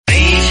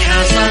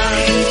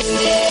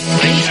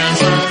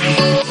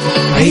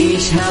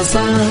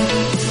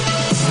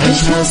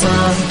عيشها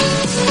صح،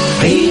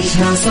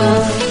 عيشها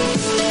صح،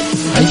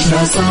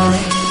 عيشها صح،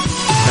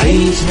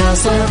 عيشها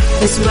صح،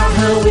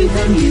 اسمعها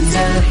والهم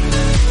ينزاح،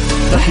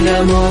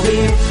 أحلى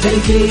مواضيع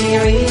خلي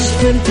يعيش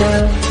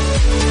مرتاح.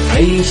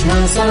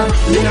 عيشها صح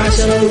من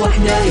 10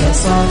 ل1 يا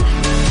صاح،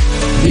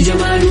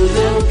 بجمال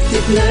وذوق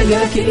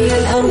تتلاقى كل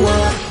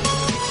الأرواح،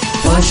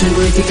 فاشل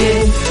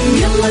واتيكيت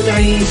يلا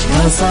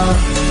نعيشها صح،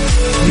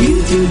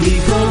 بيوتي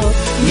وديكور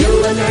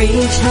يلا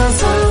نعيشها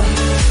صح،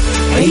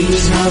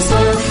 عيشها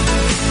صح،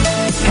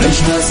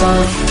 عيشها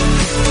صح،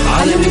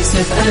 على ميكس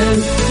اف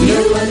ام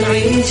يلا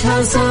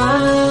نعيشها صح.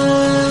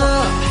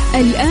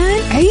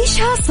 الآن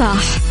عيشها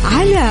صح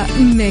على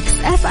ميكس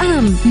اف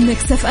ام.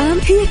 ميكس اف ام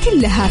هي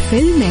كلها في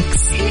الميكس،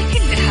 هي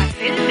كلها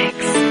في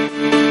الميكس.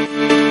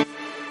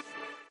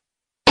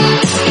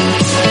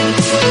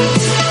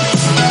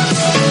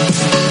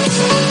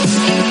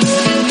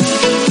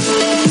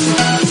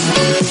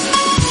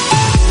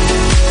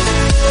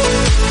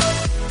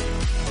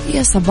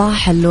 يا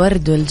صباح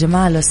الورد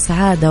والجمال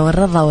والسعادة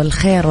والرضا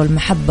والخير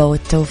والمحبة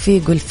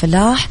والتوفيق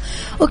والفلاح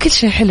وكل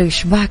شيء حلو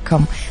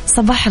يشبهكم.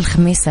 صباح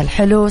الخميس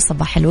الحلو،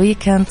 صباح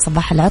الويكند،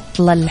 صباح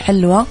العطلة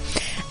الحلوة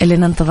اللي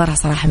ننتظرها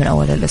صراحة من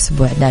أول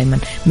الأسبوع دايما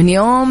من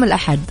يوم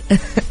الأحد.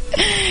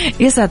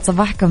 يسعد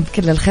صباحكم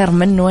بكل الخير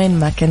من وين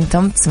ما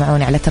كنتم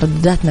تسمعوني على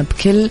تردداتنا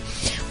بكل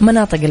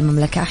مناطق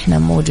المملكة. احنا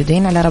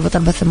موجودين على رابط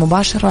البث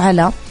المباشر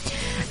وعلى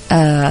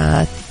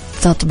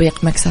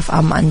تطبيق ميكس اف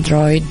ام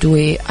اندرويد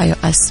واي او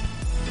اس.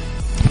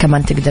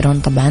 كمان تقدرون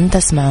طبعا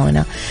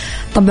تسمعونا.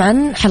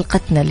 طبعا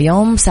حلقتنا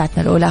اليوم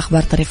ساعتنا الأولى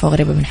أخبار طريفة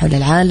وغريبة من حول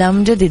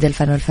العالم، جديد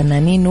الفن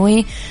والفنانين،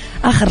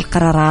 وآخر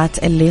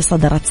القرارات اللي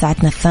صدرت.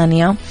 ساعتنا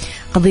الثانية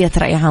قضية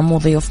رأي عام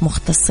وضيوف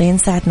مختصين.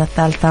 ساعتنا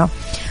الثالثة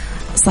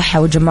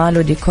صحة وجمال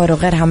وديكور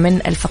وغيرها من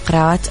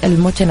الفقرات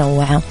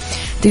المتنوعة.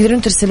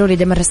 تقدرون ترسلوا لي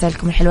دايما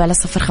رسائلكم الحلوة على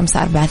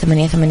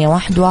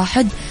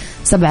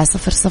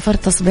 0548811700.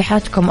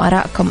 تصبيحاتكم،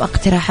 آرائكم،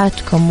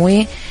 اقتراحاتكم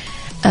و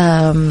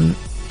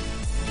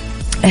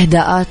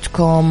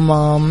إهداءاتكم.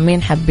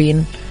 مين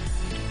حابين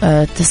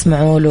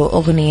تسمعوا له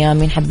أغنية،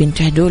 مين حابين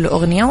تهدوا له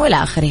أغنية،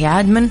 وإلى آخره.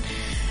 عاد من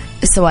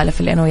السوالف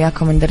اللي أنا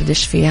وياكم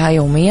ندردش فيها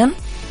يوميا.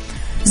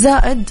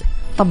 زائد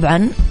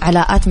طبعا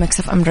على ميكس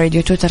اف ام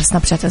راديو، تويتر،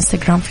 سناب شات،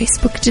 انستغرام،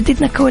 فيسبوك.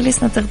 جديدنا،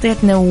 كواليسنا،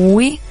 تغطيتنا،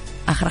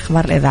 وآخر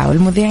أخبار الإذاعة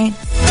والمذيعين.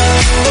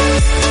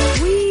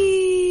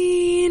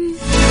 وين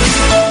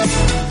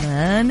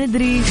ما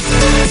ندري.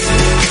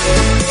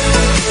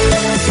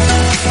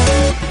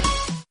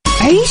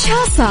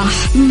 عيشها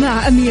صح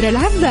مع أميرة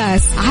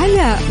العباس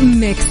على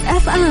ميكس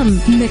اف ام.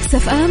 ميكس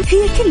اف ام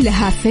هي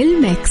كلها في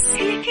الميكس،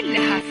 هي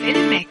كلها في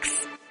الميكس.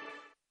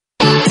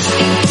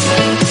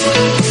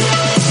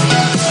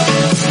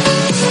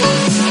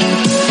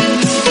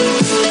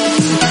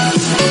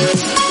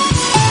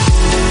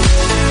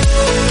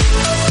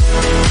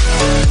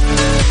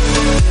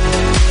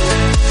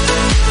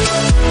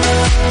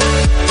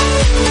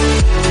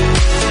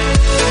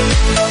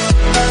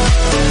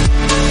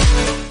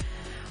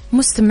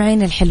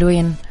 مستمعين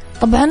الحلوين،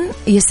 طبعا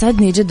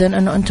يسعدني جدا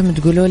أنه أنتم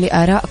تقولوا لي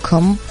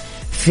آراءكم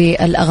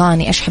في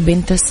الأغاني، إيش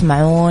حابين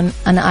تسمعون.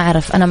 أنا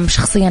أعرف أنا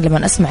شخصيا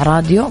لما أسمع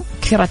راديو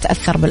كثير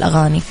أتأثر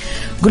بالأغاني.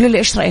 قولوا لي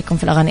إيش رأيكم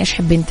في الأغاني، إيش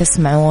حابين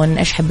تسمعون،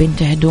 إيش حابين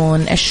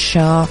تهدون، إيش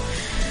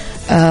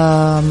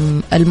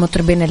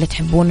المطربين اللي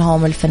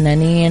تحبونهم،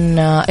 الفنانين،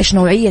 إيش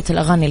نوعية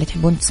الأغاني اللي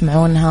تحبون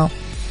تسمعونها.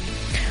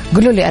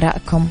 قولوا لي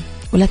آراءكم.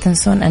 ولا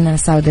تنسون أننا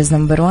سعوديز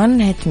نمبر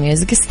 1 هيت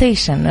ميوزك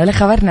ستيشن.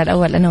 ولخبرنا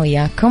الأول أنا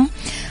وياكم،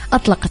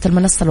 أطلقت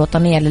المنصة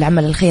الوطنية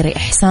للعمل الخيري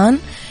إحسان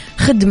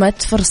خدمة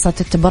فرصة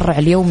التبرع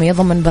اليومي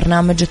ضمن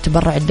برنامج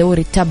التبرع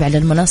الدوري التابع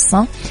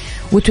للمنصة،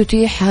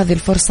 وتتيح هذه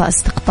الفرصة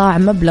استقطاع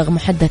مبلغ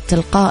محدد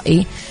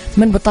تلقائي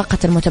من بطاقة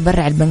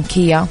المتبرع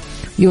البنكية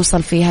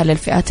يوصل فيها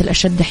للفئات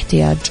الأشد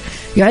احتياج.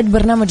 يعد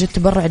برنامج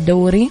التبرع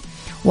الدوري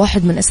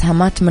واحد من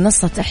إسهامات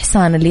منصة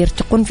إحسان اللي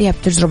يرتقون فيها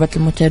بتجربة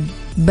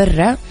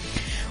المتبرع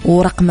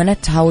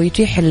ورقمنتها،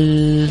 ويتيح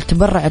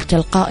التبرع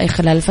التلقائي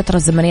خلال الفترة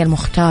الزمنية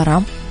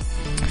المختارة،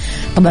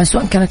 طبعا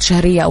سواء كانت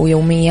شهرية أو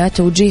يومية،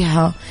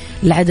 توجيهها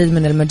لعدد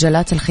من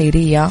المجالات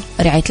الخيرية: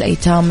 رعاية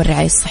الأيتام،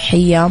 الرعاية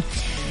الصحية،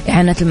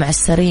 إعانة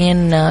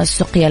المعسرين،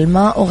 سقيا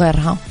الماء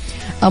وغيرها.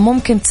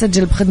 ممكن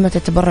تسجل بخدمة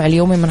التبرع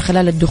اليومي من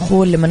خلال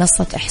الدخول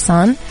لمنصة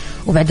إحسان،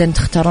 وبعدين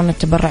تختارون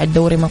التبرع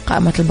الدوري من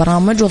قائمة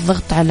البرامج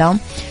والضغط على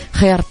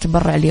خيار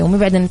التبرع اليومي،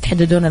 بعدين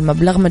تحددون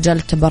المبلغ، مجال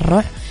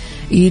التبرع،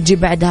 يجي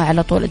بعدها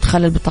على طول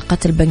إدخال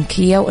البطاقات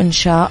البنكية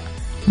وإنشاء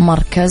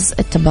مركز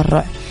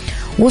التبرع.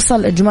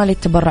 وصل إجمالي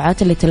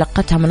التبرعات اللي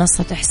تلقتها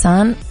منصة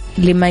إحسان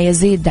لما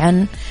يزيد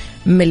عن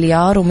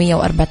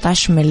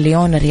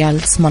 1,114,000,000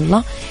 ريال. اسم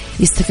الله،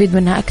 يستفيد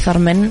منها أكثر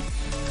من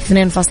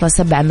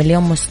 2.7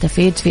 مليون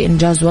مستفيد في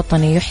إنجاز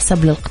وطني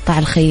يحسب للقطاع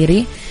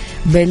الخيري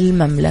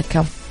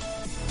بالمملكة.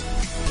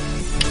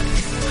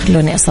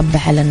 خلوني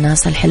أصبح على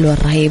الناس الحلوة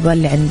الرهيبة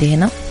اللي عندي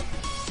هنا.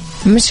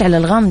 مشعل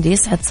الغامدي،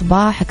 يسعد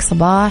صباحك،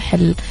 صباح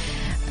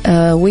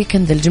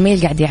الويكند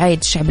الجميل. قاعد يعايد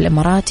الشعب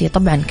الإماراتي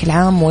طبعا كل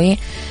عام، و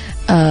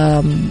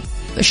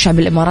الشعب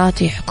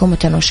الإماراتي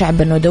حكومة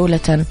وشعبا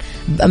ودولة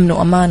بأمن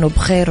وأمان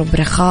وبخير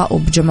وبرخاء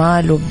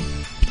وبجمال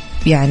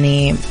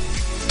يعني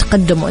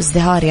تقدم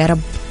وازدهار يا رب.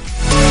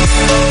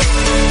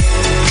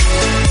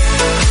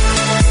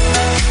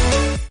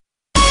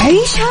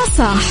 عيشها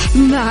صح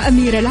مع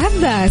أميرة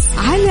العباس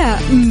على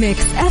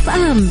ميكس أف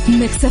أم.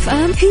 ميكس أف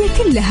أم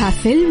هي كلها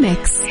في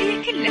الميكس.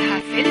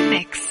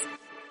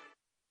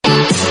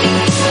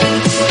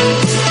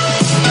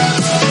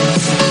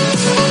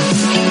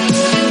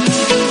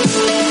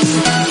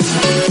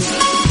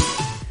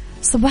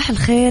 صباح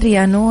الخير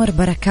يا نور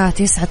بركات،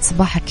 يسعد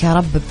صباحك يا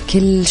رب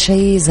بكل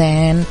شيء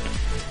زين.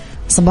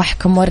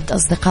 صباحكم ورد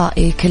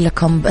أصدقائي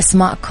كلكم،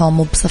 بأسماءكم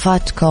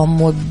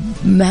وبصفاتكم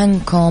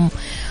وبمهنكم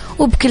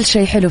وبكل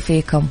شيء حلو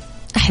فيكم.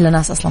 أحلى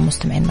ناس أصلا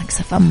مستمعين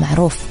مكسف أم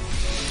معروف.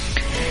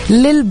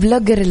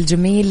 للبلوجر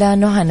الجميلة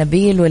نهى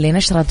نبيل واللي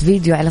نشرت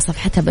فيديو على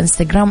صفحتها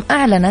بإنستغرام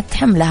أعلنت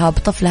حملها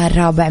بطفلها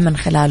الرابع من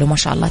خلاله، ما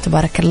شاء الله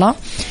تبارك الله،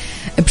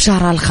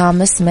 بشهرها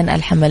الخامس من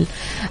الحمل.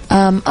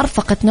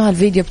 أرفقت نهى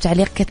الفيديو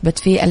بتعليق كتبت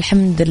فيه: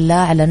 الحمد لله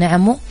على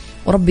نعمه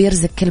وربي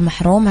يرزق كل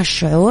محروم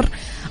هالشعور.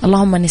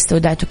 اللهم اني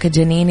استودعتك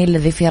جنيني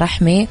الذي في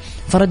رحمي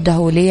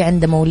فرده لي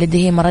عند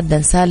مولده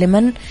مردا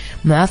سالما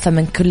معافى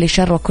من كل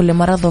شر وكل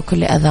مرض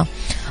وكل أذى.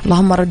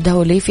 اللهم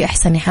رده لي في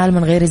أحسن حال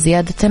من غير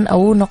زيادة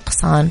أو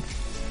نقصان.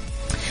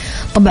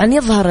 طبعا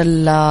يظهر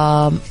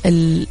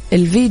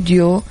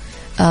الفيديو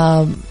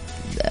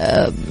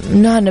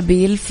نهى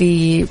نبيل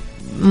في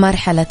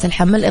مرحلة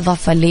الحمل،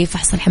 إضافة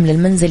لفحص الحمل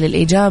المنزلي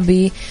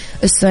الإيجابي،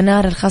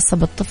 السونار الخاصة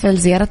بالطفل،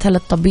 زيارتها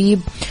للطبيب،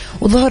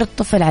 وظهور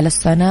الطفل على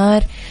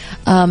السونار.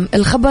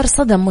 الخبر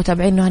صدم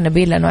متابعين نهى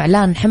نبيل لأنه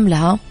إعلان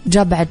حملها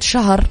جاء بعد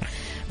شهر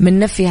من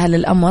نفيها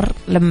للأمر،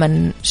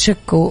 لما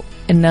شكوا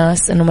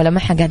الناس أنه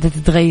ملامحها قاعدة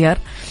تتغير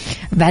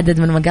بعدد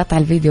من مقاطع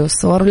الفيديو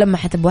والصور، ولما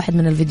حتى بواحد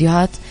من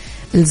الفيديوهات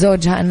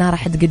لزوجها أنها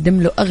راح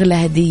تقدم له أغلى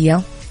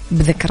هدية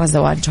بذكرى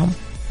زواجهم.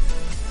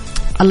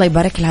 الله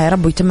يبارك لها يا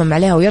رب ويتمم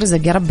عليها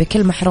ويرزق يا رب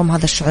كل محروم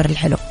هذا الشعور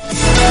الحلو.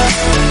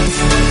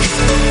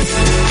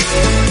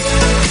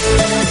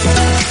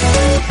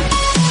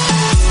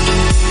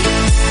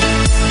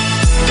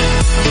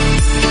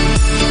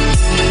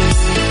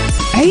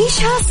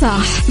 عيشها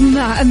صح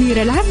مع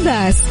أميرة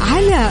العباس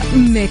على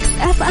ميكس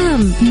أف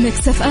أم.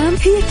 ميكس أف أم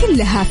هي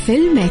كلها في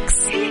الميكس.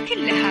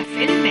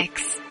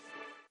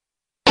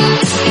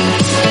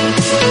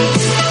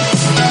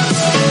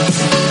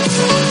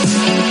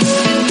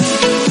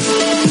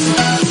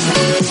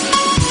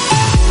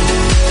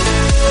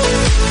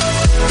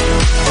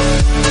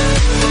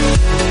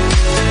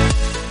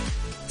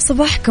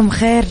 صباحكم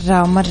خير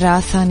مرة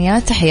ثانية،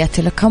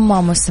 تحياتي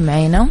لكم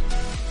مستمعينا.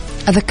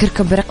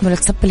 أذكركم برقم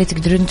الواتساب اللي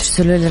تقدرون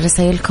ترسلوا لي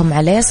رسائلكم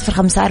عليه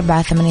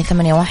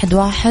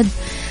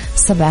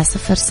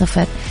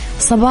 0548811700.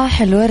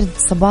 صباح الورد،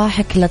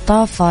 صباحك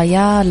لطافة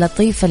يا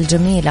لطيفة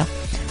الجميلة،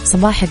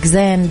 صباحك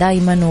زين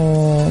دايما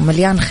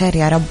ومليان خير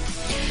يا رب.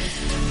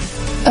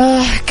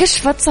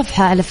 كشفت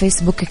صفحة على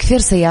فيسبوك كثير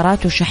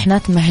سيارات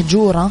وشحنات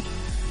مهجورة،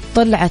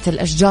 طلعت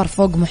الأشجار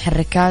فوق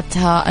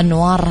محركاتها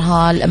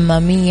أنوارها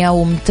الأمامية،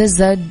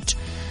 وامتزج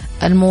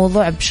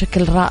الموضوع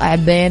بشكل رائع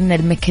بين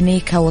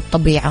الميكانيكا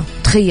والطبيعة.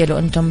 تخيلوا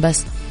أنتم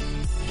بس.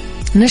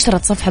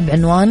 نشرت صفحة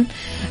بعنوان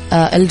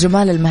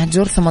الجمال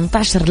المهجور،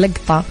 18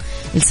 لقطة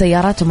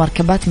لسيارات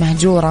ومركبات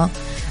مهجورة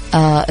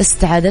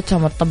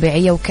استعادتهم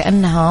الطبيعية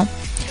وكأنها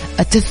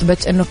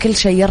تثبت أنه كل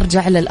شيء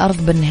يرجع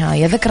للأرض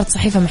بالنهاية. ذكرت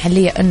صحيفة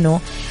محلية أنه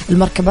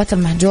المركبات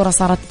المهجورة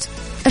صارت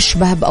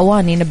أشبه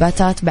بأواني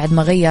نباتات بعد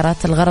ما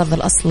غيرت الغرض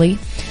الأصلي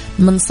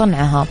من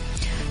صنعها.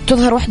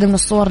 تظهر واحدة من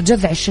الصور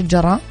جذع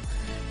الشجرة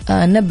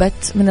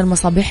نبت من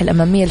المصابيح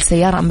الأمامية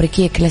لسيارة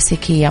أمريكية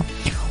كلاسيكية،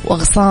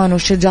 وأغصان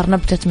وشجر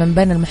نبتت من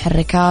بين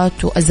المحركات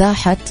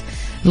وأزاحت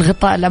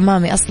الغطاء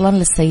الأمامي أصلا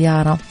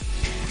للسيارة.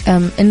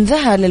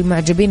 انذهل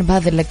المعجبين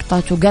بهذه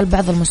اللقطات، وقال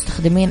بعض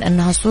المستخدمين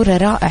أنها صورة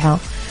رائعة،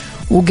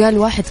 وقال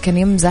واحد كان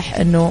يمزح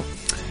أنه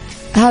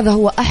هذا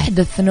هو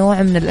أحدث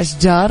نوع من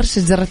الأشجار،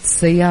 شجرة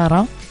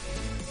السيارة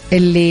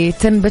اللي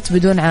تنبت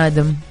بدون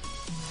عادم.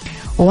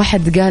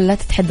 وواحد قال لا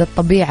تتحدى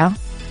الطبيعة،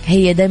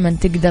 هي دايما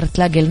تقدر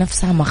تلاقي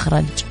لنفسها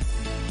مخرج.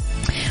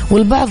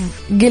 والبعض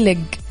قلق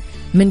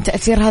من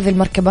تأثير هذه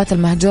المركبات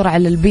المهجورة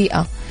على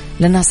البيئة،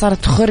 لأنها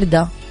صارت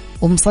خردة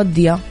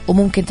ومصدية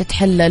وممكن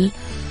تتحلل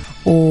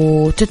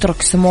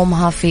وتترك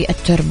سمومها في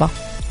التربة.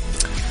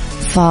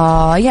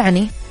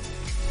 فيعني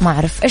ما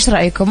أعرف إيش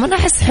رأيكم؟ أنا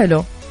أحس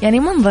حلو، يعني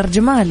منظر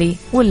جمالي،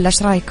 ولا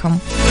إيش رأيكم؟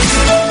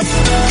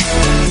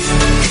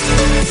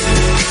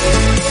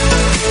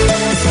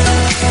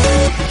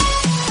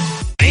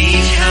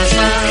 عيشها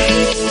صح،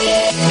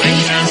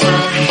 عيشها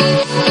صح،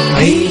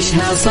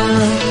 عيشها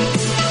صح،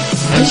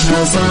 عيشها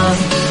صح،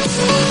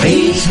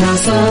 عيشها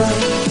صح،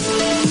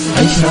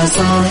 عيشها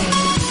صح،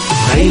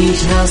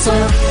 عيشها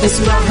صح،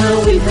 اسمعها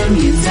والهم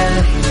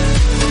ينزاح،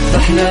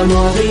 أحلى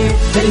مواضيع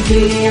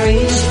الكل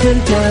يعيش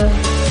ترتاح.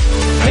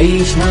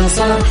 عيشها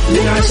صح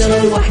من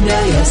 10 ل1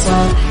 يا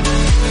صاح،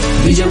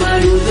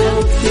 بجمال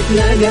وذوق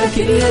تتلاقى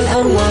كل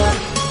الأرواح،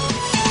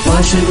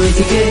 فاشل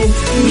واتيكيت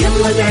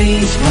يلا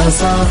نعيشها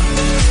صح،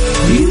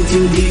 بيوتي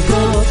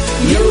وديكور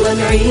يلا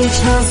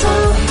نعيشها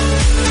صح،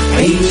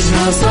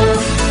 عيشها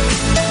صح،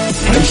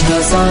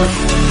 عيشها صح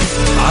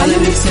على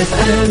ميكس اف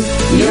ام،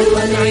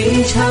 يلا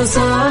نعيشها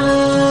صح.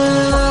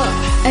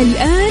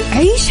 الآن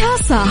عيشها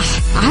صح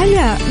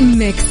على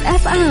ميكس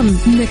اف ام.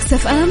 ميكس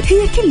اف ام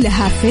هي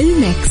كلها في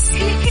الميكس.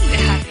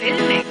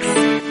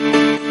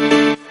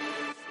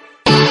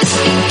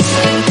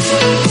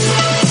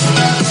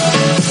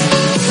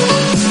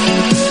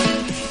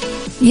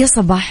 يا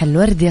صباح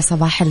الورد، يا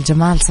صباح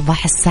الجمال،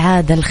 صباح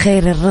السعادة،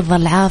 الخير، الرضا،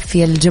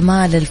 العافية،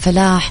 الجمال،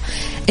 الفلاح،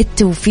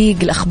 التوفيق،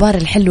 الأخبار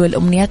الحلوة،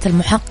 الأمنيات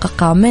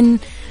المحققة من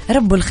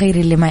رب الخير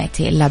اللي ما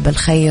يأتي إلا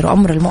بالخير.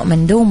 وأمر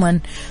المؤمن دوما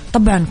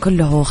طبعا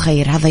كله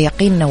خير. هذا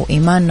يقيننا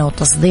وإيماننا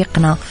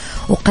وتصديقنا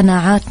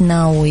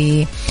وقناعاتنا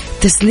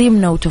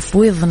وتسليمنا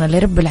وتفويضنا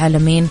لرب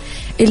العالمين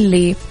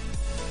اللي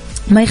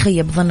ما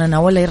يخيب ظننا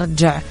ولا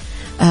يرجع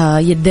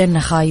يدينا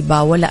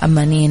خايبة ولا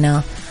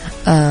أمانينا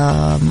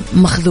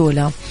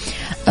مخذولة.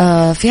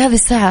 في هذه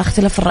الساعة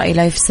اختلاف الرأي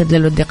لا يفسد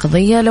للود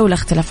قضية، لولا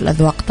اختلاف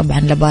الأذواق طبعا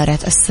لبارة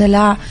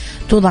السلع.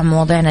 توضع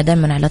مواضيعنا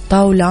دائما على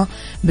الطاولة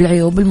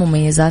بالعيوب،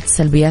 المميزات،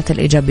 السلبيات،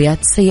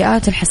 الإيجابيات،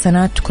 السيئات،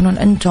 الحسنات، تكونون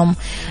أنتم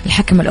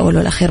الحكم الأول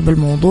والأخير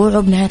بالموضوع.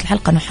 وبنهاية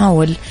الحلقة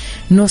نحاول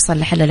نوصل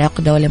لحل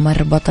العقدة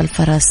ولمربط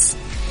الفرس.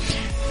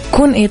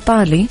 كن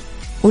إيطالي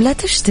ولا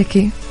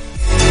تشتكي.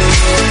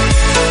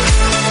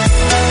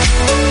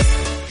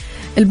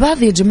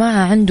 البعض يا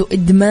جماعة عنده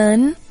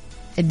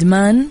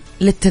إدمان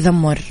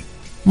للتذمر،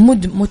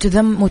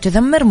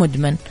 متذمر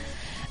مدمن،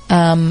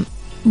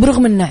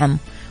 برغم النعم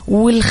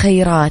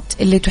والخيرات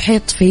اللي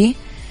تحيط فيه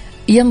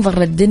ينظر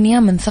للدنيا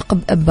من ثقب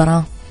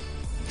إبرة،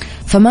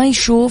 فما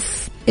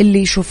يشوف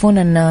اللي يشوفون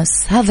الناس.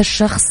 هذا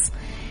الشخص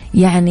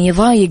يعني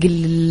يضايق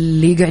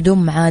اللي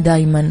يقعدون معاه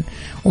دايما،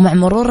 ومع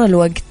مرور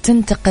الوقت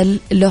تنتقل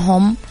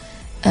لهم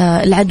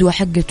العدوى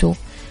حقته،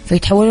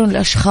 فيتحولون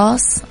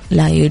لأشخاص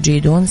لا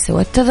يجيدون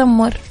سوى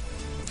التذمر.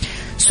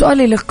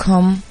 سؤالي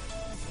لكم،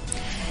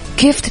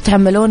 كيف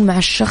تتعاملون مع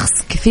الشخص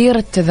كثير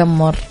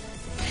التذمر؟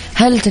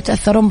 هل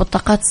تتأثرون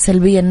بالطاقات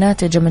السلبية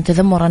الناتجة من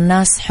تذمر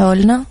الناس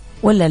حولنا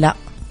ولا لا؟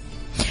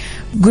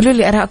 قولوا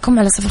لي أراءكم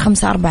على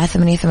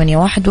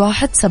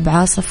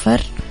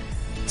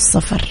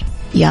 0548811700.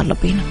 يلا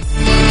بينا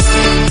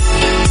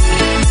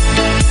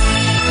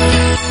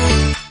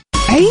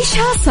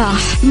عيشها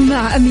صح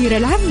مع أميرة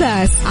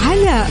العباس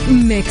على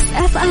ميكس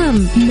اف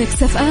ام.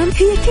 ميكس اف ام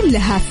هي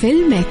كلها في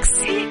الميكس.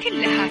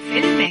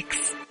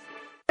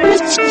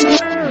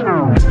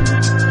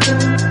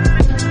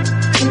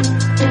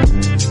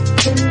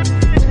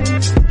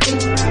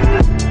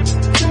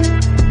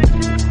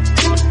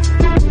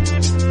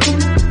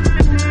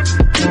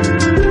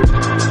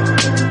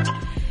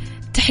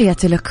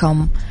 تحياتي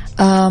لكم.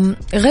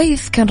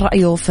 غيث كان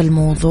رأيه في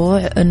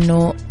الموضوع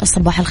أنه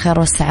صباح الخير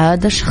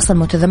والسعادة، الشخص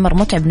المتذمر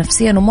متعب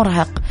نفسيا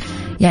ومرهق.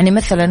 يعني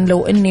مثلا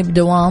لو أني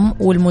بدوام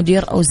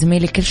والمدير أو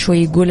زميلي كل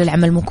شوي يقول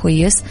العمل مو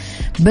كويس،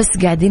 بس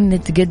قاعدين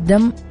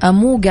نتقدم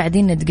مو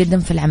قاعدين نتقدم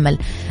في العمل،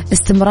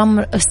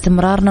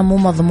 استمرارنا مو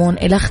مضمون،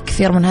 إلخ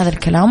كثير من هذا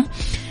الكلام،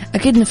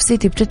 أكيد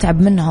نفسيتي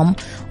بتتعب منهم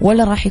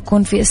ولا راح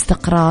يكون في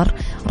استقرار.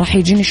 راح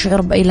يجيني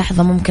شعور بأي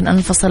لحظة ممكن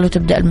أنفصل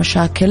وتبدأ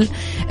المشاكل.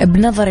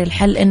 بنظري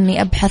الحل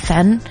أني أبحث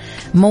عن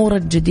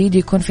مورد جديد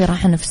يكون في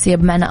راحة نفسية،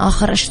 بمعنى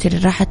آخر أشتري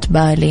راحة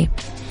بالي.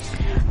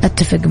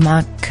 أتفق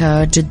معك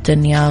جدا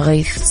يا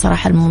غيث،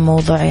 صراحة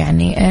الموضوع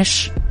يعني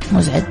إيش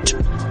مزعج.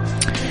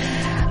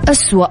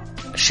 أسوأ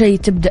شيء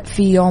تبدأ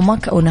في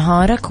يومك أو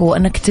نهارك هو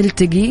أنك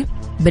تلتقي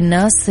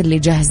بالناس اللي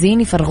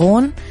جاهزين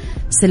يفرغون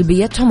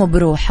سلبيتهم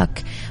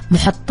وبروحك،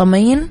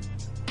 محطمين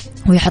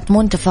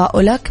ويحطمون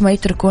تفاؤلك، ما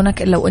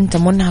يتركونك إلا وأنت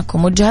منهك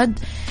ومجهد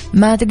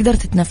ما تقدر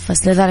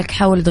تتنفس. لذلك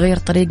حاول تغير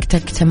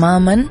طريقتك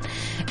تماما.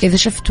 إذا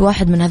شفت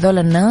واحد من هذول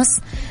الناس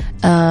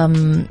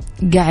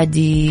قاعد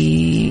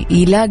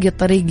يلاقي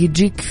طريق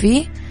يجيك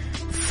فيه،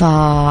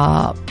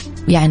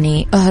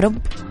 يعني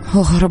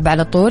اهرب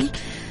على طول.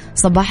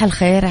 صباح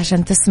الخير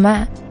عشان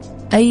تسمع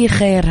أي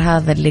خير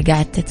هذا اللي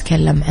قاعد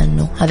تتكلم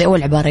عنه. هذه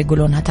أول عبارة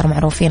يقولونها، ترى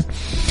معروفين.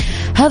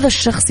 هذا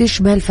الشخص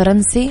يشبه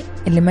الفرنسي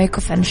اللي ما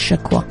يكف عن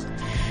الشكوى.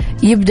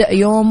 يبدأ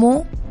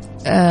يومه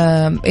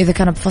إذا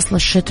كان بفصل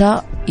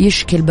الشتاء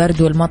يشكي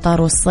البرد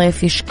والمطر،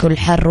 والصيف يشكي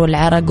الحر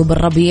والعرق،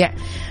 وبالربيع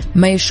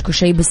ما يشكو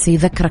شيء بس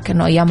يذكرك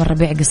أنه أيام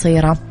الربيع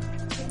قصيرة،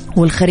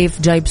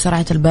 والخريف جاي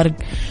بسرعة البرق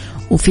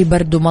وفي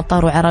برد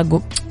ومطر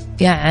وعرق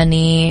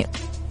يعني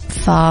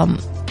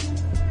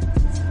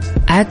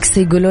عكس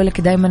يقولوا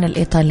لك دايما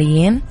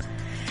الإيطاليين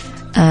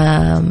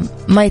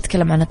ما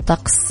يتكلم عن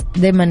الطقس،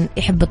 دايما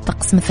يحب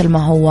الطقس مثل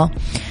ما هو.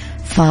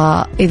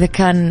 فإذا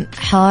كان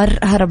حار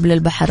هرب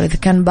للبحر، وإذا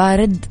كان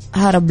بارد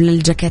هرب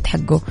للجاكيت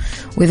حقه،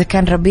 وإذا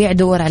كان ربيع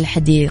دور على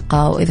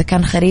حديقة، وإذا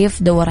كان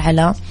خريف دور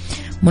على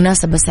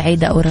مناسبة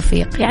سعيدة أو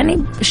رفيق.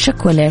 يعني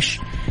الشكوى ليش؟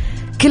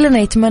 كلنا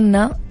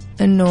يتمنى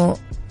أنه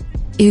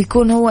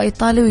يكون هو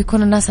إيطالي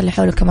ويكون الناس اللي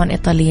حوله كمان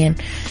إيطاليين.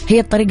 هي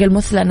الطريقة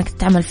المثلى أنك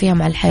تتعامل فيها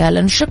مع الحياة،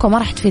 لأن الشكوى ما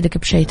راح تفيدك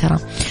بشيء ترى،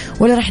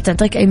 ولا راح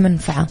تعطيك أي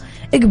منفعة.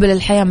 اقبل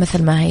الحياة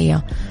مثل ما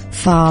هي،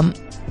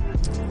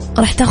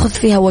 راح تاخذ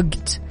فيها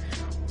وقت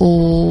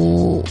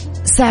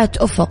وسعة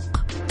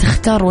أفق،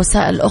 تختار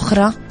وسائل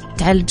أخرى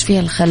تعالج فيها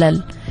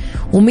الخلل.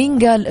 ومين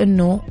قال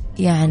أنه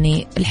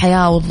يعني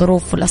الحياة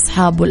والظروف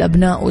والأصحاب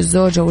والأبناء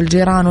والزوجة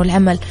والجيران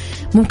والعمل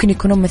ممكن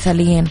يكونون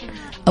مثاليين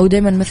أو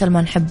دايما مثل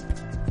ما نحب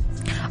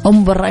أو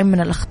مبرئين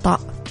من الأخطاء.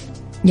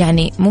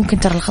 يعني ممكن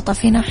ترى الخطأ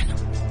فينا إحنا،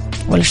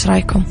 ولا إيش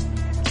رأيكم؟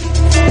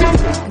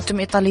 أنتم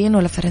إيطاليين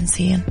ولا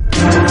فرنسيين؟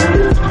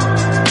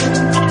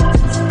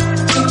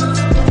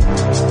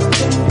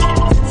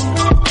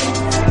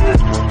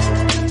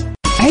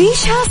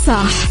 عيشها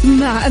صح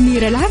مع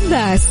أميرة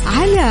العباس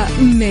على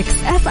ميكس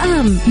أف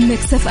أم.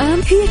 ميكس أف أم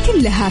هي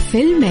كلها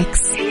في الميكس.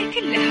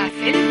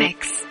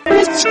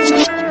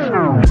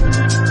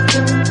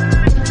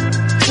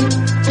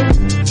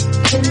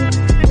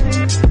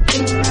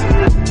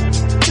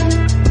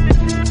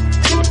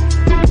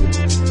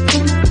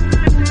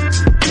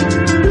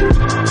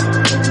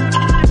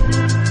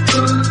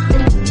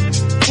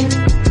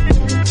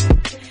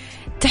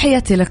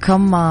 تحياتي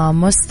لكم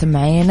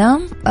مستمعينا.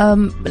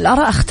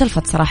 الآراء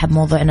اختلفت صراحة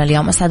بموضوعنا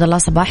اليوم. أسعد الله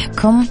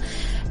صباحكم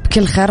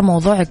بكل خير.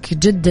 موضوعك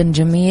جدا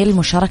جميل.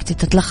 مشاركتي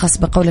تتلخص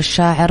بقول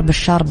الشاعر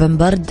بشار بن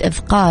برد إذ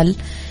قال: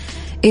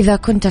 إذا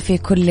كنت في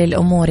كل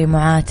الأمور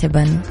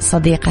معاتبا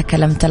صديقك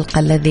لم تلقى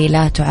الذي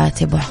لا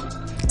تعاتبه.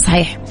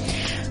 صحيح.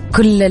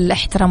 كل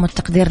الاحترام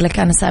والتقدير لك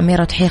أنا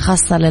سأميرة، وتحية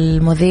خاصة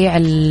للمذيع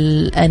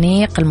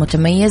الأنيق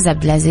المتميز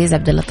عبد العزيز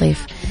عبد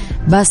اللطيف.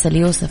 باسل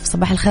يوسف،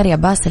 صباح الخير يا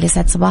باسل،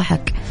 يسعد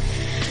صباحك.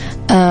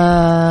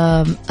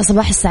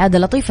 صباح السعادة.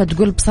 لطيفة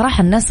تقول: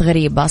 بصراحة الناس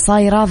غريبة،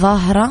 صايرة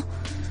ظاهرة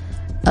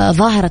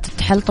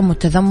التحلطم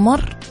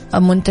والتذمر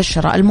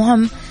منتشرة.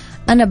 المهم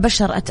أنا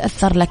بشر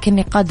أتأثر،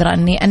 لكني قادرة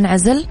أني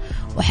أنعزل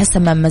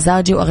وأحسن من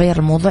مزاجي وأغير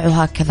الموضوع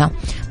وهكذا.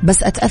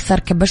 بس أتأثر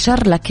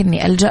كبشر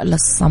لكني ألجأ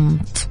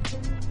للصمت.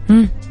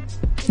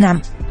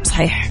 نعم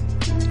صحيح،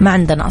 ما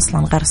عندنا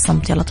أصلا غير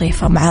الصمت يا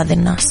لطيفة مع هذه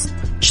الناس.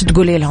 شو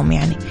تقولي لهم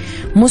يعني؟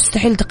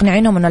 مستحيل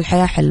تقنعينهم أن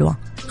الحياة حلوة،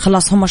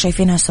 خلاص هم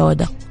شايفينها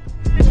سودة.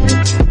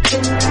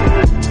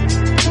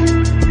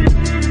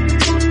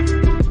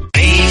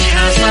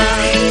 عيشها صح،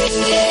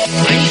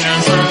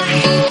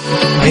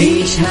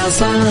 عيشها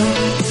صح،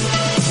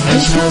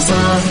 عيشها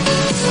صح،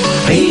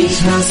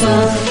 عيشها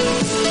صح،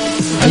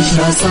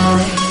 عيشها صح،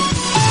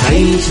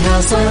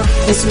 عيشها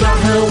صح،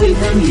 اسمعها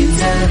والهم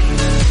ينزاح،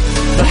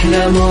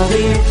 أحلى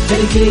مواضيع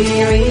الكل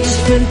يعيش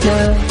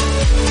مرتاح.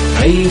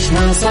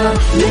 عيشها صح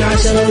من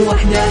 10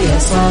 ل1 يا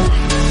صاح،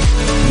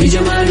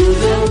 بجمال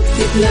وذوق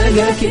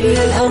تتلاقى كل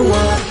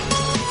الأرواح.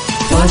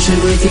 فاشل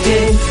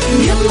واتيكيت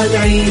يلا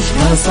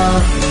نعيشها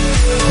صح،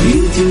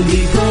 بيوتي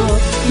وديكور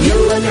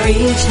يلا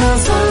نعيشها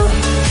صح.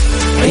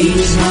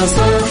 عيشها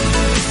صح،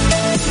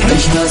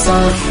 عيشها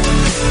صح،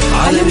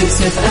 على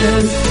ميكس اف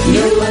ام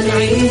يلا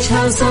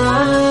نعيشها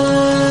صح.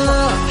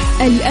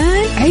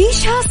 الآن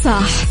عيشها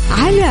صح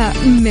على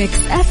ميكس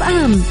أف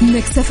أم.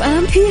 ميكس أف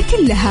أم هي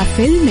كلها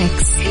في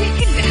الميكس.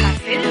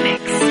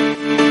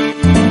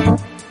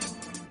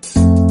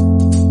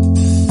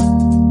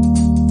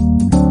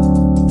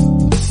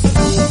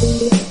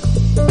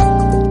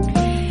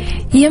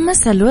 يا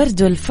مساء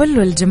الورد والفل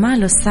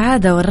والجمال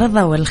والسعادة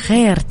والرضا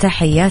والخير.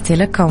 تحياتي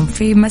لكم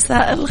في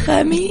مساء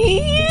الخميس.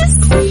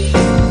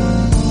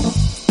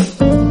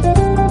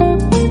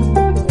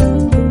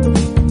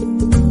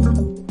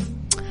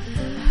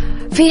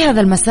 في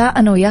هذا المساء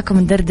أنا وياكم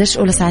ندردش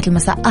أولى ساعات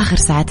المساء، آخر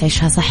ساعات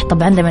عيشها صح.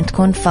 طبعا دائما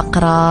تكون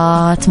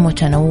فقرات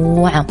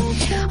متنوعة.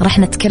 راح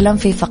نتكلم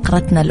في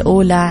فقرتنا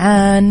الأولى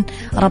عن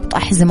ربط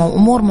أحزمة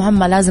وأمور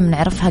مهمة لازم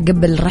نعرفها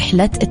قبل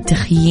رحلة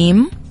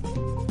التخييم.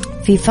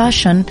 في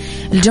فاشن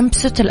الجمب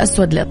سوت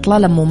الأسود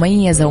لإطلالة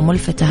مميزة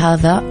وملفتة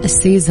هذا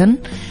السيزن.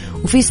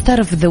 وفي ستار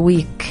اوف ذا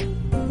ويك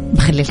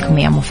بخلي لكم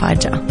إياه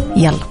مفاجأة.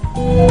 يلا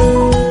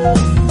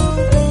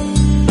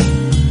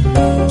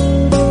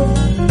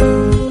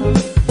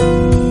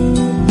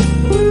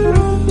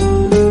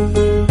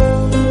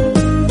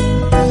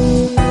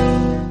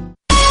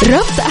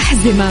ربط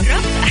أحزمة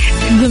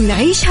ضمن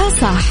عيشها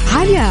صح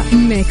على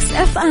ميكس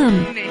أف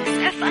أم.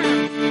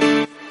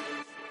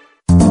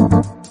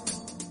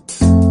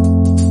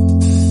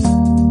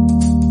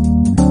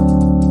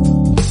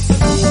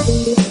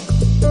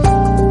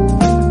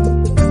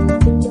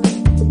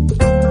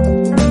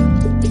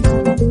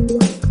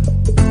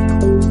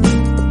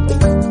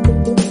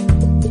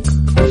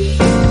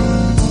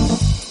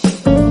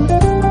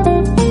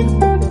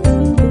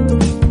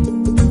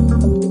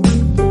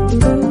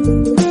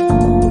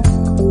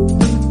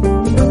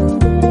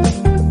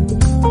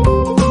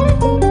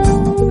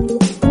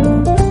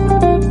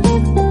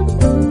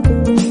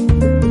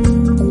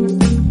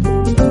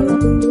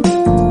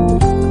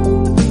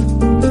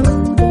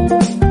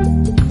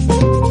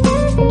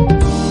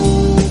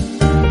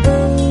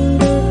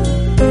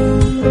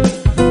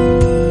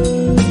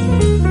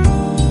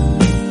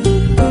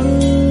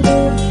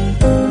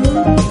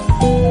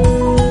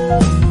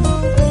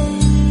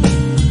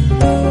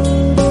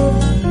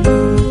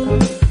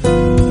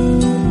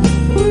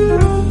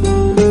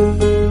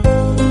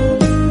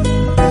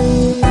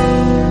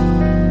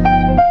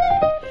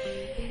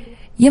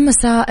 يا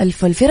مساء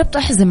الفل. في ربط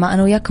أحزمة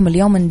أنا وياكم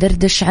اليوم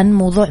ندردش عن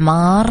موضوع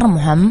مرة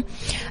مهم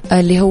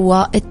اللي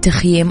هو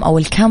التخييم أو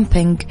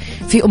الكامبينج.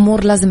 في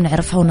أمور لازم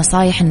نعرفها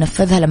ونصايح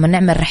ننفذها لما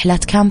نعمل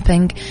رحلات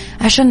كامبينج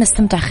عشان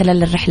نستمتع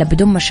خلال الرحلة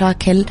بدون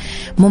مشاكل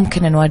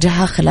ممكن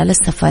نواجهها خلال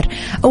السفر.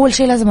 أول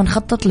شيء لازم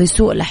نخطط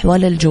لسوء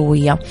الأحوال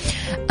الجوية.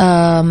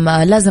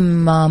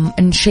 لازم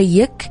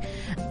نشيك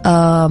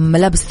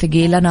ملابس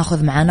ثقيلة،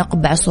 ناخذ معنا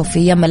قبعة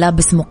صوفية،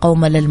 ملابس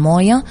مقاومة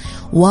للموية،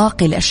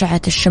 واقي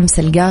لأشعة الشمس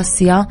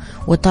القاسية،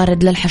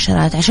 وطارد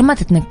للحشرات عشان ما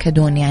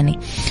تتنكدون. يعني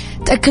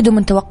تأكدوا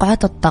من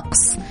توقعات الطقس،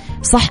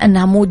 صح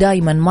أنها مو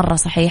دايما مرة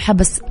صحيحة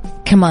بس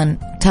كمان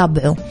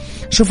تابعوا،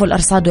 شوفوا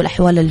الأرصاد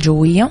والأحوال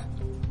الجوية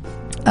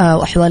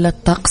وأحوال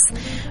الطقس،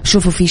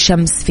 شوفوا في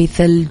شمس، في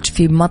ثلج،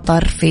 في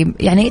مطر، في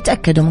يعني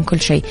اتأكدوا من كل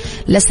شيء.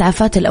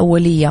 الإسعافات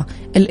الأولية،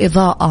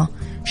 الإضاءة،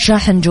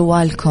 شاحن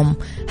جوالكم،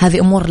 هذه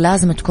أمور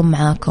لازم تكون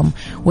معاكم.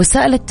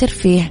 وسائل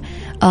الترفيه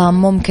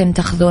ممكن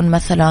تاخذون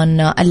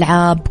مثلا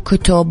ألعاب،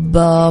 كتب،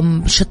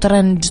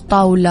 شطرنج،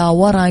 طاولة،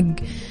 ورق،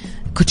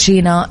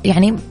 كوتشينة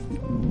يعني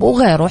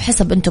وغيره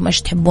حسب أنتم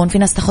إيش تحبون. في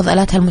ناس تاخذ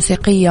آلاتها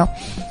الموسيقية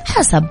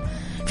حسب،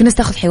 في ناس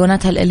تاخذ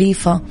حيواناتها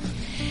الأليفة.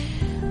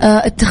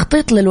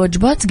 التخطيط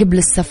للوجبات قبل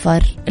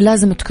السفر،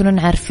 لازم تكونون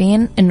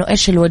عارفين إنه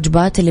إيش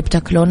الوجبات اللي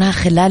بتاكلونها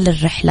خلال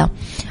الرحلة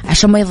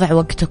عشان ما يضيع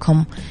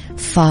وقتكم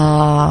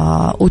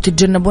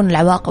وتتجنبون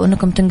العواقب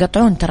وإنكم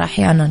تنقطعون. ترى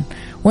أحيانا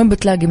وين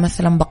بتلاقي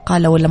مثلا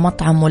بقالة ولا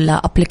مطعم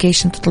ولا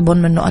أبليكيشن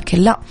تطلبون منه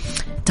أكل، لا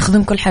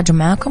تاخذون كل حاجة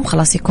معاكم،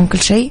 خلاص يكون كل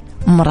شيء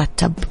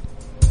مرتب.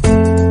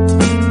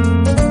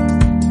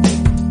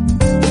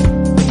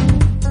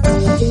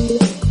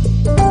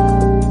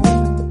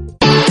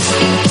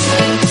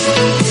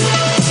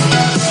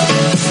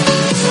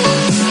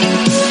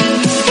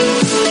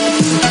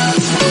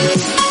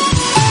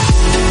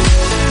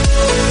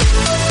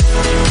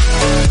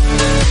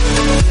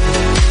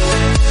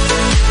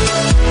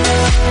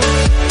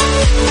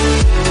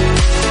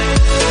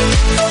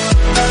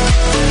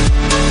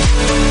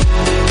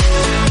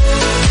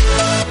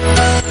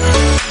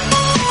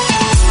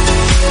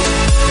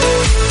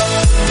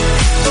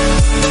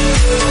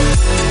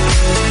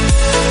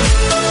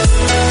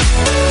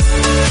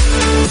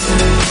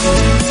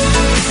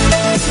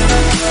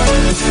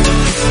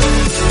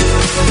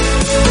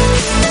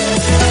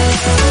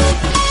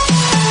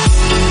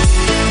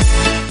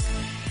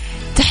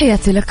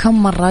 تحياتي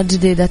لكم مرة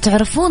جديدة.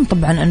 تعرفون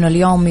طبعا أنه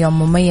اليوم يوم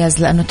مميز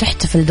لأنه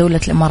تحتفل دولة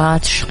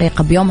الإمارات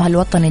الشقيقة بيومها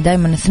الوطني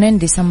دايما 2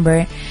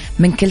 ديسمبر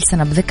من كل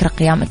سنة بذكرى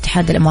قيام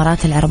اتحاد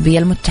الإمارات العربية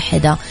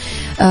المتحدة.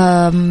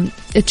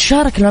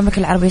 تشارك المملكة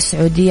العربية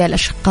السعودية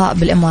الأشقاء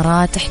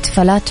بالإمارات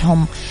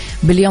احتفالاتهم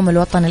باليوم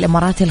الوطني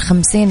الإماراتي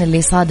 50 اللي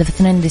يصادف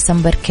 2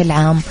 ديسمبر كل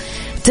عام.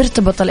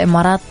 ترتبط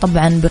الإمارات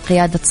طبعا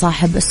بقيادة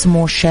صاحب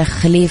اسمه الشيخ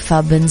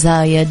خليفة بن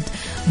زايد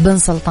بن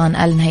سلطان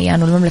آل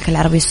نهيان، والمملكة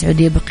العربية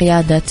السعودية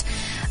بقيادة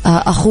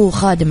أخوه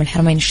خادم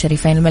الحرمين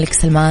الشريفين الملك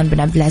سلمان بن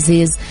عبد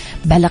العزيز،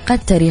 بعلاقات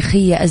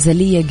تاريخية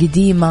أزلية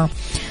قديمة.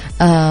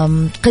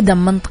 قدم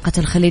منطقة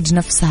الخليج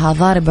نفسها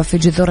ضاربة في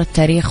جذور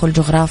التاريخ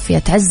والجغرافيا،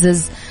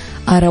 تعزز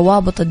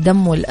روابط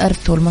الدم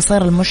والإرث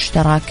والمصير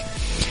المشترك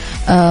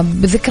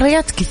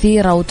بذكريات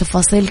كثيرة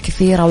وتفاصيل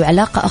كثيرة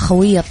وعلاقة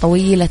أخوية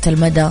طويلة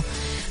المدى.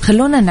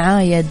 خلونا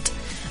نعايد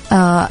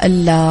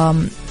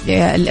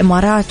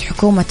الإمارات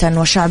حكومة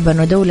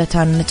وشعبا ودولة.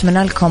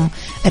 نتمنى لكم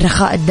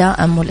الرخاء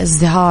الدائم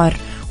والازدهار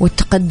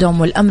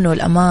والتقدم والأمن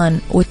والأمان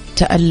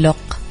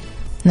والتألق.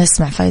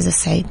 نسمع فايزة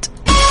السعيد.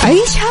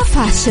 عيشها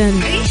فاشن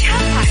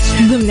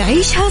ضمن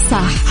عيشها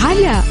صح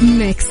على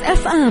ميكس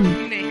اف ام.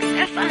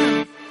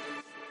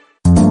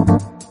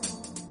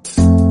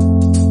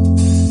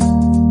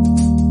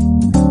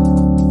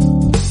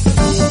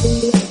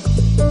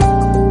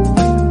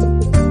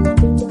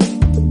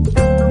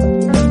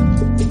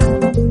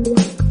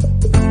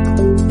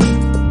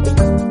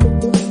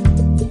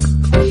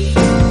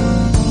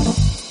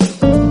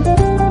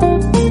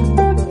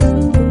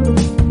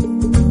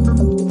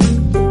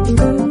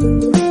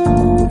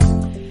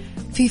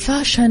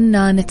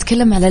 فاشن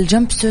نتكلم على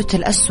الجمب سوت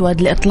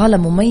الأسود لإطلالة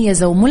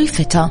مميزة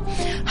وملفتة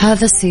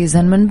هذا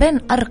السيزن. من بين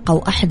أرقى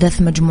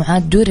وأحدث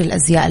مجموعات دور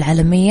الأزياء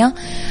العالمية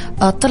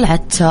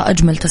طلعت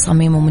أجمل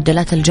تصاميم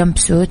وموديلات الجمب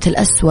سوت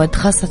الأسود،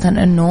 خاصة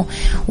أنه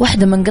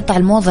واحدة من قطع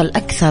الموضة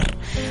الأكثر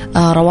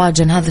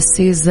رواجا هذا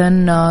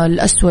السيزن.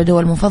 الأسود هو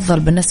المفضل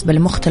بالنسبة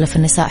لمختلف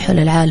النساء حول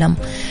العالم،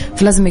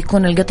 فلازم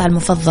يكون القطعة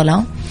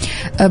المفضلة.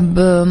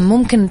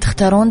 ممكن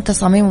تختارون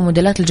تصاميم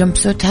وموديلات الجمب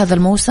سوت هذا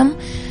الموسم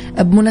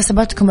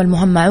بمناسباتكم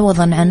المهمة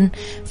عوضا عن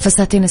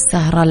فساتين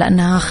السهرة،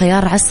 لأنها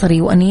خيار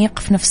عصري وأنيق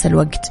في نفس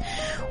الوقت،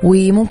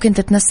 وممكن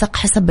تتنسق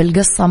حسب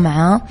القصة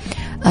مع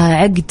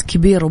عقد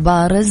كبير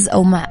وبارز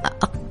أو مع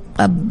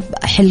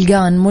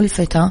حلقان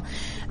ملفتة.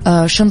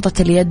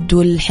 شنطة اليد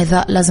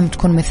والحذاء لازم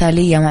تكون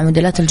مثالية مع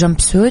موديلات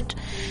الجمب سوت.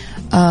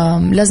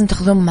 لازم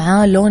تاخذون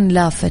معاه لون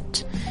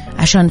لافت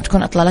عشان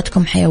تكون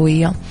أطلالتكم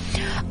حيوية.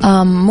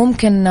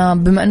 ممكن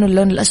بما أنه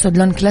اللون الأسود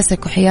لون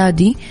كلاسيك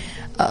وحيادي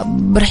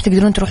راح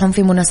تقدرون تروحون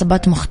في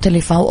مناسبات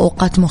مختلفة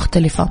وأوقات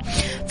مختلفة.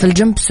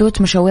 فالجمب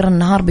سوت مشاوير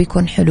النهار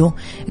بيكون حلو،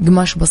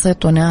 قماش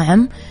بسيط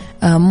وناعم،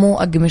 مو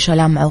أقمشة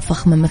لامعة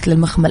وفخمة مثل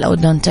المخمل أو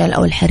الدانتيل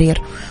أو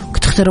الحرير.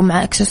 وتختاروا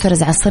مع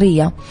أكسسوارز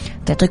عصرية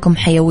تعطيكم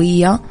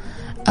حيوية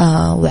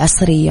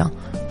وعصرية.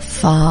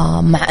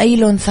 فمع أي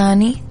لون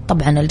ثاني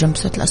طبعا الجمب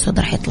سوت الأسود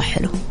راح يطلع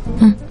حلو.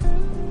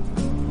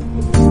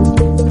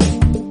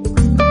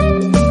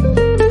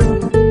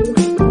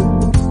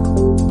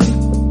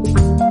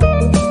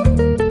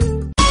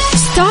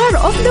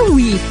 ستار اوف ذا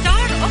ويك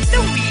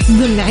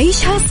ضمن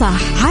عيشها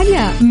صح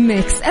على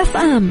ميكس اف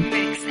ام.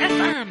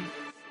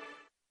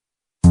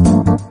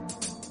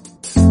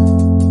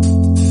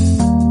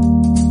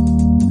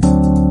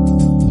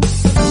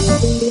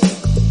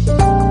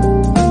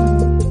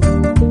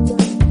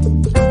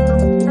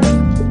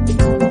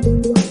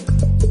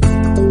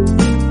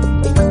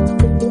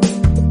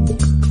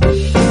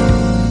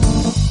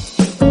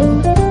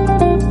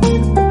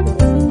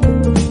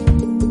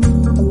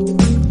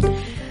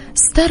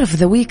 ستار اوف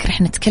ذا ويك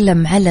رح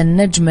نتكلم على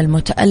النجم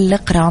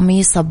المتألق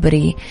رامي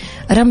صبري.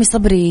 رامي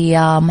صبري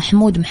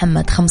محمود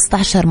محمد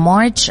 15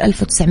 مارس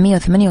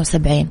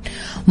 1978،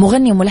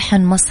 مغني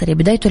وملحن مصري.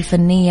 بدايته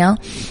الفنية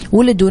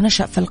ولد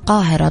ونشأ في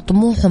القاهرة.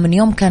 طموحه من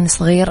يوم كان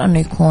صغير أنه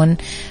يكون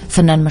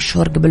فنان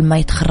مشهور قبل ما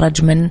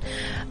يتخرج من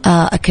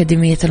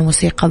أكاديمية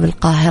الموسيقى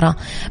بالقاهرة.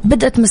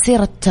 بدأت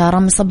مسيرة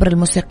رامي صبري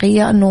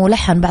الموسيقية أنه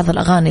لحن بعض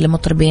الأغاني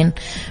لمطربين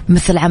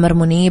مثل عمر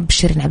منيب،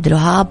 شيرين عبد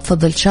الوهاب،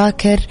 فضل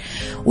شاكر.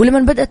 ولما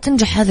بدأت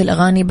تنجح هذه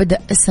الأغاني بدأ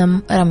اسم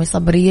رامي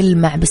صبري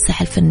يلمع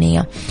بالساحة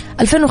الفنية.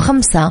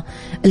 2005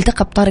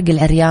 التقى بطارق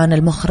العريان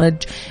المخرج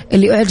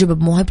اللي أعجب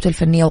بموهبته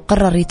الفنية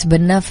وقرر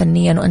يتبناه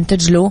فنيا،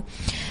 وأنتج له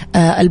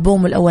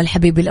ألبوم الأول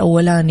حبيبي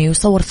الأولاني،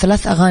 وصور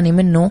 3 أغاني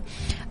منه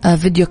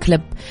فيديو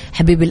كليب.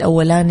 حبيبي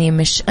الأولاني،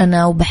 مش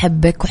أنا،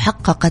 وبحبك.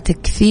 وحققت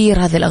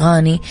كثير هذه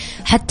الأغاني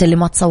حتى اللي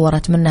ما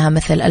تصورت منها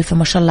مثل ألف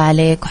ما شاء الله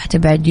عليك،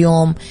 وحتبعد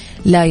يوم،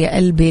 لا يا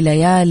قلبي،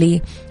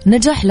 ليالي.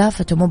 نجاح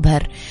لافت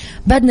ومبهر.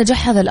 بعد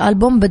نجاح هذا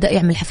الألبوم بدأ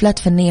يعمل حفلات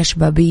فنية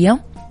شبابية.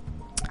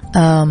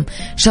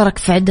 شارك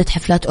في عدة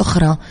حفلات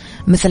أخرى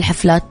مثل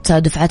حفلات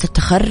دفعات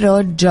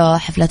التخرج،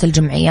 حفلات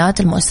الجمعيات،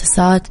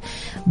 المؤسسات.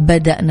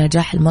 بدأ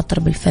نجاح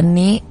المطرب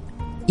الفني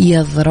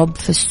يضرب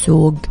في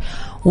السوق،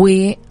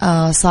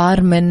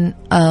 وصار من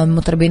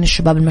مطربين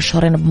الشباب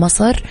المشهورين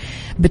بمصر.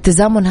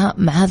 بالتزامن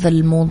مع هذا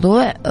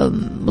الموضوع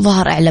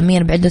ظهر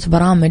إعلاميا بعدة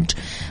برامج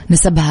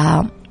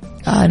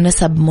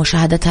نسب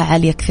مشاهدتها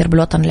عالية كثير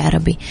بالوطن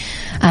العربي.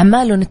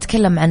 أعماله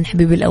نتكلم عن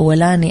حبيبي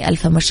الأولاني،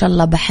 ألف ما شاء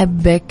الله،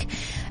 بحبك،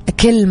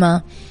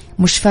 كلمة،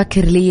 مش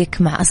فاكر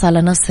ليك مع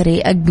أصالة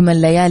نصري،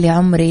 أجمل ليالي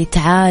عمري،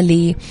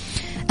 تعالي،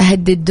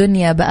 أهدي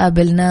الدنيا،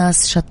 بقابل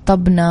ناس،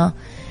 شطبنا،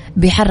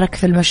 بيحرك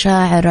في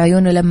المشاعر،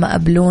 عيونه لما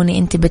قبلوني،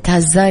 انت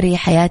بتهزري،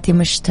 حياتي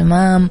مش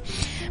تمام،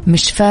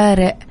 مش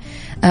فارق.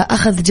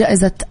 أخذ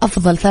جائزة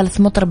أفضل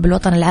 3 مطرب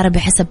بالوطن العربي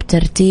حسب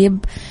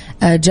ترتيب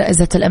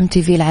جائزة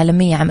الMTV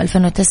العالمية عام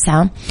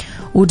 2009،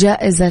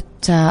 وجائزة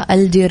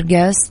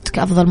الديرغاست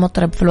كأفضل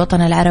مطرب في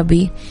الوطن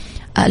العربي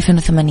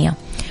 2008.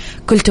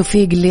 كل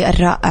توفيق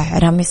للرائع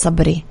رامي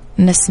صبري.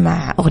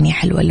 نسمع أغنية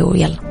حلوة له،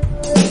 يلا.